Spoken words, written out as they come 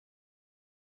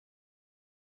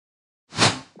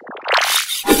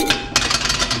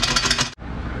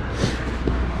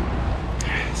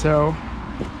So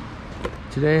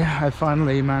today I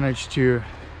finally managed to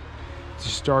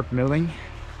start milling.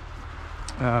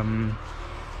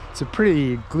 It's a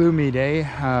pretty gloomy day.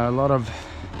 A lot of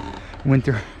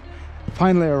winter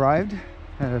finally arrived,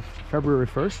 February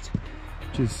 1st,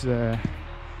 which is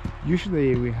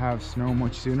usually we have snow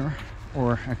much sooner,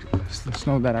 or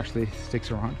snow that actually sticks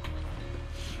around.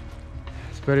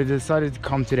 But it decided to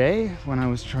come today when I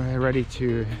was ready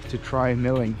to try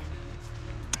milling,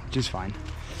 which is fine.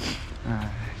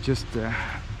 Just a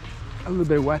little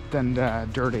bit wet and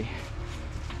dirty.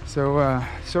 So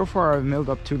so far I've milled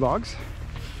up 2 logs,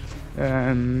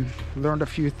 learned a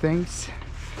few things,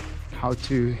 how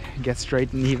to get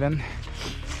straight and even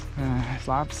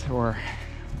slabs or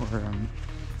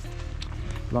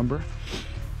lumber.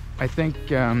 I think,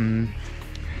 and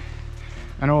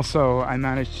also I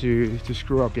managed to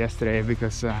screw up yesterday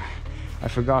because I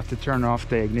forgot to turn off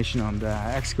the ignition on the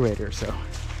excavator, so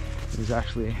it was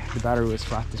actually, the battery was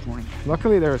flat this morning.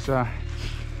 Luckily there's a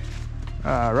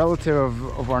relative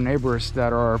of our neighbors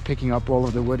that are picking up all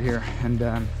of the wood here,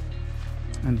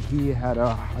 and he had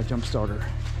a jump starter,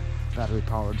 battery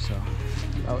powered, so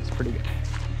that was pretty good.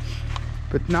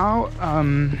 But now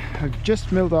I've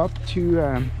just milled up 2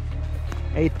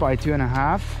 8 by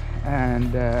 2.5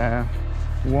 and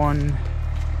 1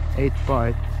 8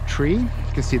 by 3. You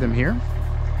can see them here.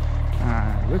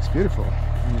 It looks beautiful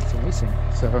and it's amazing.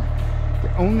 So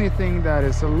the only thing that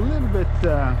is a little bit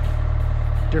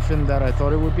different that I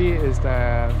thought it would be is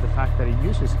the fact that it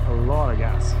uses a lot of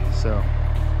gas. So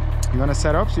I'm gonna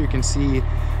set up so you can see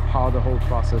how the whole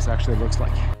process actually looks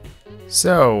like.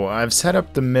 So I've set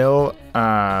up the mill,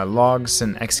 logs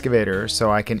and excavator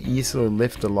so I can easily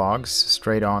lift the logs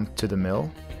straight onto the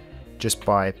mill just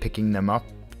by picking them up,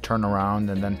 turn around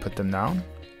and then put them down.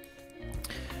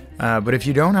 But if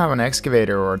you don't have an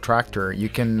excavator or a tractor, you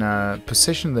can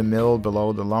position the mill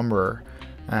below the lumber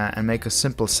and make a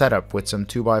simple setup with some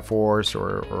 2x4s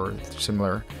or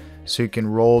similar, so you can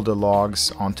roll the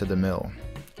logs onto the mill.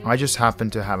 I just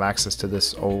happen to have access to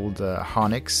this old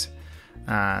Honix,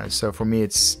 so for me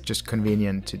it's just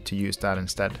convenient to use that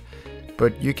instead.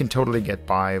 But you can totally get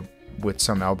by with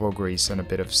some elbow grease and a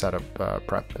bit of setup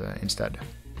prep instead.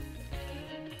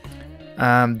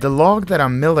 The log that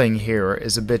I'm milling here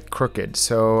is a bit crooked,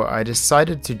 so I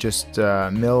decided to just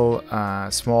mill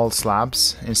small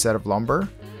slabs instead of lumber.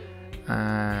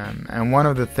 And one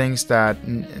of the things that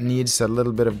needs a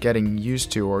little bit of getting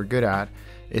used to or good at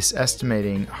is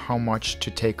estimating how much to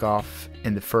take off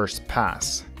in the first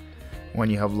pass when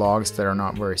you have logs that are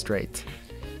not very straight.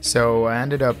 So I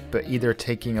ended up either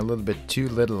taking a little bit too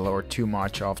little or too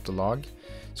much off the log.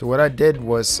 So what I did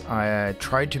was I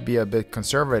tried to be a bit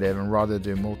conservative and rather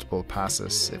do multiple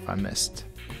passes if I missed.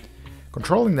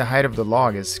 Controlling the height of the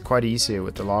log is quite easy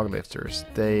with the log lifters.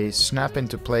 They snap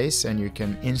into place and you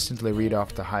can instantly read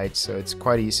off the height, so it's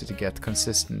quite easy to get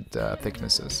consistent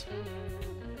thicknesses.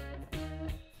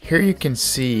 Here you can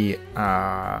see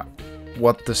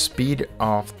what the speed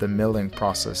of the milling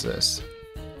process is.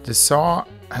 The saw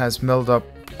has milled up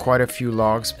quite a few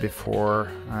logs before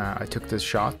I took this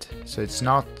shot, so it's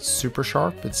not super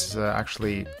sharp, it's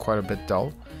actually quite a bit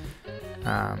dull.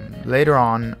 Later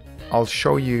on I'll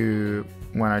show you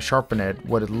when I sharpen it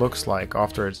what it looks like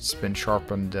after it's been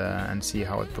sharpened and see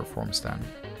how it performs then.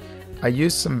 I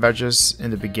used some wedges in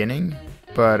the beginning,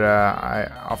 but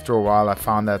after a while I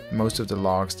found that most of the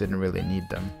logs didn't really need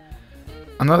them.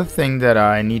 Another thing that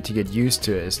I need to get used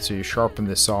to is to sharpen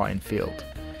the saw in field.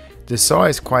 The saw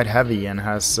is quite heavy and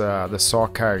has the saw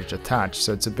carriage attached,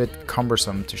 so it's a bit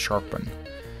cumbersome to sharpen.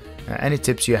 Any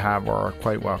tips you have are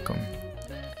quite welcome.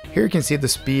 Here you can see the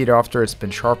speed after it's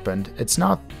been sharpened. It's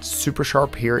not super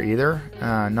sharp here either,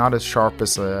 not as sharp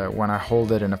as when I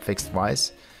hold it in a fixed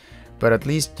vise, but at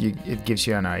least it gives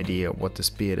you an idea what the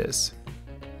speed is.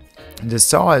 The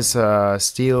saw is a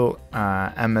steel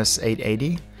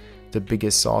MS-880, the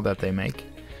biggest saw that they make.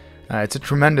 It's a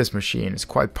tremendous machine, it's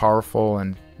quite powerful,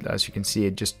 and as you can see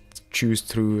it just chews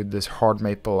through this hard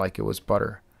maple like it was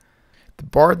butter. The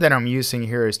bar that I'm using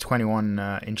here is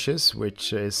 21 inches,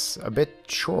 which is a bit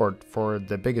short for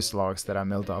the biggest logs that I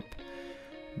milled up.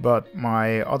 But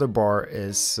my other bar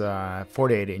is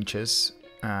 48 inches,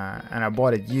 and I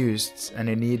bought it used, and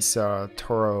it needs a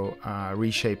thorough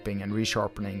reshaping and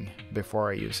resharpening before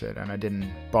I use it, and I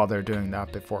didn't bother doing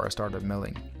that before I started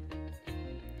milling.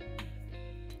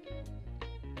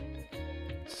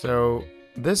 So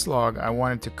this log I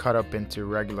wanted to cut up into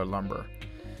regular lumber.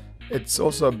 It's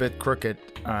also a bit crooked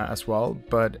as well,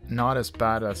 but not as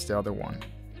bad as the other one.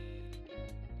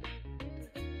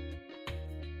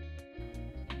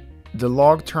 The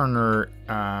log turner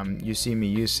you see me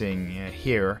using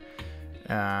here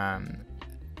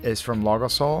is from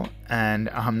Logosol, and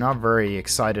I'm not very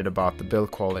excited about the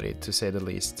build quality, to say the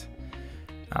least.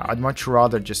 I'd much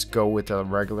rather just go with a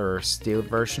regular steel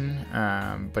version,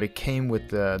 but it came with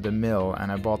the mill,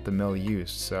 and I bought the mill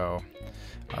used, so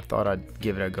I thought I'd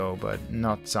give it a go, but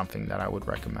not something that I would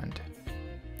recommend.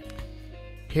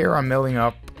 Here I'm milling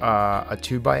up a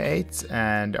 2x8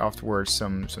 and afterwards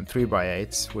some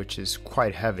 3x8s, which is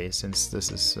quite heavy since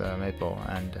this is maple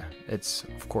and it's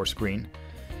of course green.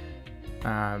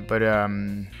 But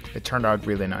it turned out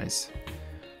really nice.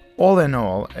 All in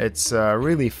all, it's a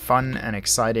really fun and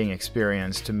exciting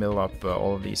experience to mill up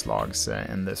all of these logs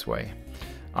in this way.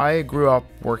 I grew up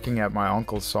working at my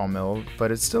uncle's sawmill,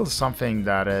 but it's still something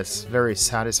that is very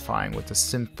satisfying with a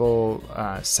simple,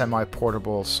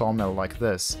 semi-portable sawmill like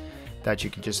this that you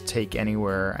can just take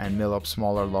anywhere and mill up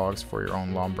smaller logs for your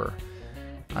own lumber.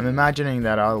 I'm imagining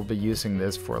that I'll be using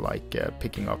this for like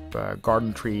picking up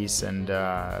garden trees and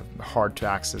hard to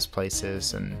access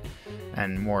places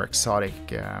and more exotic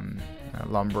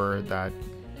lumber that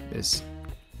is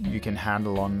you can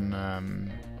handle on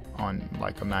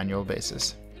like a manual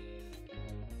basis.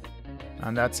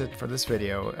 And that's it for this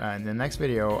video. In the next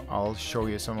video I'll show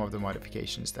you some of the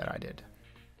modifications that I did.